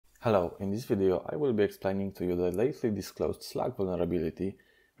Hello, in this video I will be explaining to you the lately disclosed Slack vulnerability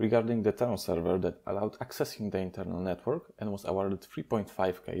regarding the Term server that allowed accessing the internal network and was awarded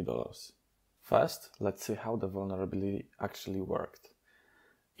 $3.5K. First, let's see how the vulnerability actually worked.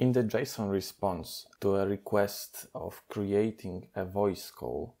 In the JSON response to a request of creating a voice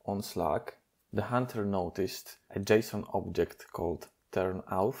call on Slack, the hunter noticed a JSON object called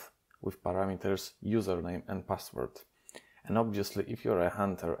turnAuth with parameters username and password. And obviously, if you're a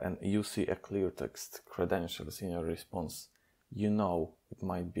hunter and you see a clear text credentials in your response, you know it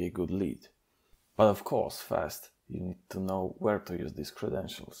might be a good lead. But of course, first, you need to know where to use these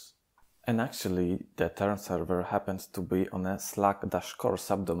credentials. And actually, the Term server happens to be on a Slack-core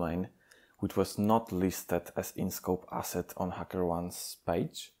subdomain, which was not listed as in-scope asset on Hackerone's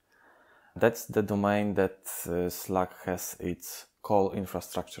page. That's the domain that Slack has its call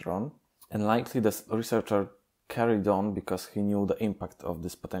infrastructure on. And likely the researcher carried on because he knew the impact of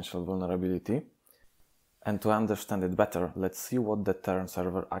this potential vulnerability. And to understand it better, let's see what the Term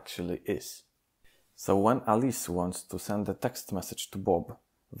server actually is. So when Alice wants to send a text message to Bob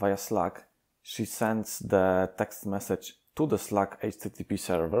via Slack, she sends the text message to the Slack HTTP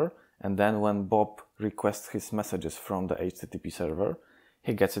server, and then when Bob requests his messages from the HTTP server,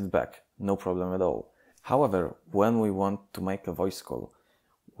 he gets it back, no problem at all. However, when we want to make a voice call,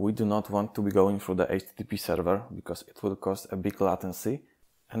 we do not want to be going through the HTTP server because it will cause a big latency,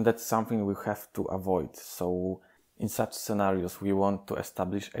 and that's something we have to avoid. So in such scenarios, we want to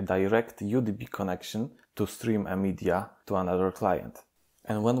establish a direct UDP connection to stream a media to another client.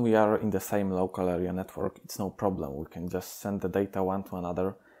 And when we are in the same local area network, it's no problem. We can just send the data one to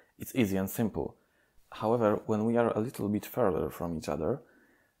another. It's easy and simple. However, when we are a little bit further from each other,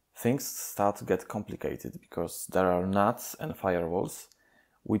 things start to get complicated because there are NATs and firewalls,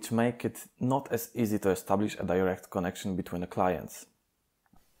 which make it not as easy to establish a direct connection between the clients.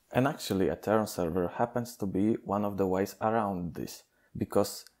 And actually, a Term server happens to be one of the ways around this,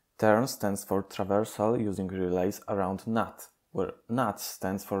 because Term stands for Traversal Using Relays Around NAT, where NAT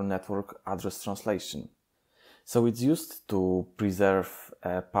stands for Network Address Translation. So it's used to preserve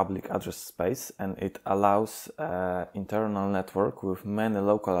a public address space, and it allows an internal network with many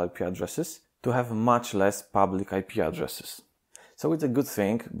local IP addresses to have much less public IP addresses. So it's a good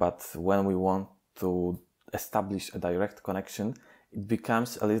thing, but when we want to establish a direct connection, it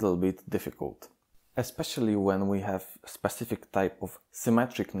becomes a little bit difficult. Especially when we have a specific type of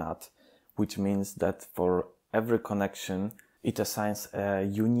symmetric NAT, which means that for every connection, it assigns a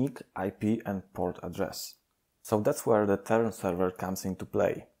unique IP and port address. So that's where the Term server comes into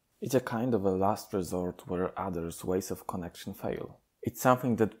play. It's a kind of a last resort where others' ways of connection fail. It's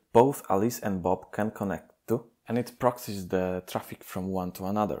something that both Alice and Bob can connect to, and it proxies the traffic from one to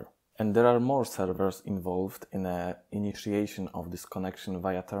another. And there are more servers involved in the initiation of this connection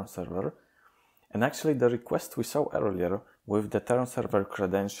via Term server. And actually the request we saw earlier with the Term server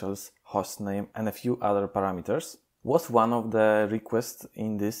credentials, hostname, and a few other parameters was one of the requests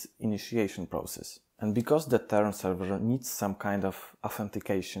in this initiation process. And because the Term server needs some kind of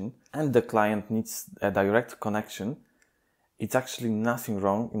authentication and the client needs a direct connection, it's actually nothing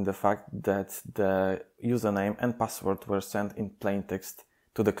wrong in the fact that the username and password were sent in plain text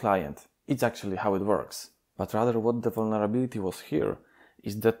to the client. It's actually how it works. But rather what the vulnerability was here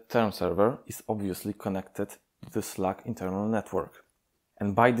is that Term server is obviously connected to the Slack internal network.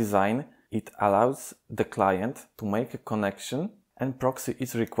 And by design, it allows the client to make a connection and proxy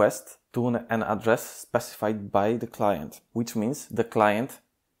its request to an address specified by the client, which means the client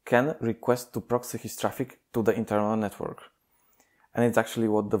can request to proxy his traffic to the internal network. And it's actually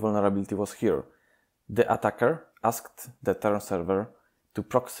what the vulnerability was here. The attacker asked the Term server to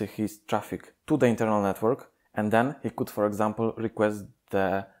proxy his traffic to the internal network, and then he could, for example, request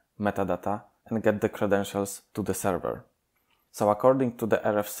the metadata and get the credentials to the server. So according to the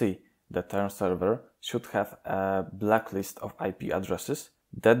RFC, the Term server should have a blacklist of IP addresses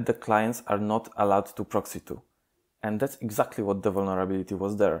that the clients are not allowed to proxy to. And that's exactly what the vulnerability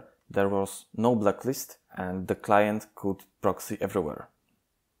was there. There was no blacklist and the client could proxy everywhere.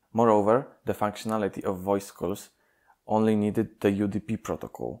 Moreover, the functionality of voice calls only needed the UDP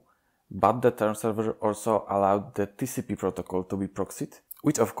protocol, but the Term server also allowed the TCP protocol to be proxied,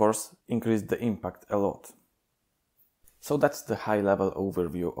 which of course increased the impact a lot. So that's the high-level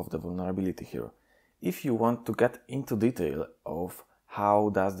overview of the vulnerability here. If you want to get into detail of how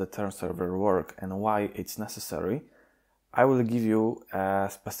does the Term server work and why it's necessary, I will give you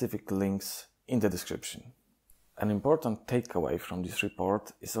specific links in the description. An important takeaway from this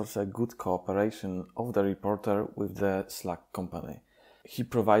report is also a good cooperation of the reporter with the Slack company. He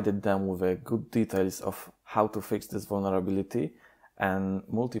provided them with good details of how to fix this vulnerability and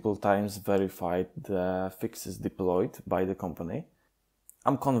multiple times verified the fixes deployed by the company.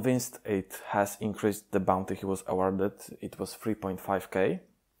 I'm convinced it has increased the bounty he was awarded. It was 3.5k.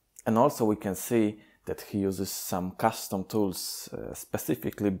 And also we can see that he uses some custom tools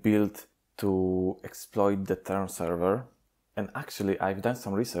specifically built to exploit the Term server. And actually I've done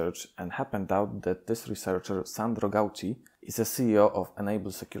some research and happened out that this researcher, Sandro Gauci, is a CEO of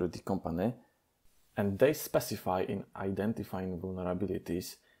Enable Security company, and they specify in identifying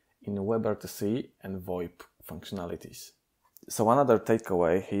vulnerabilities in WebRTC and VoIP functionalities. So another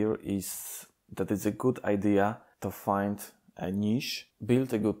takeaway here is that it's a good idea to find a niche,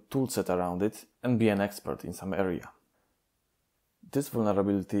 build a good toolset around it, and be an expert in some area. This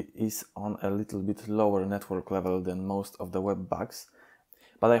vulnerability is on a little bit lower network level than most of the web bugs,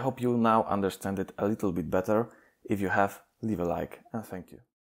 but I hope you now understand it a little bit better. If you have, leave a like, and thank you.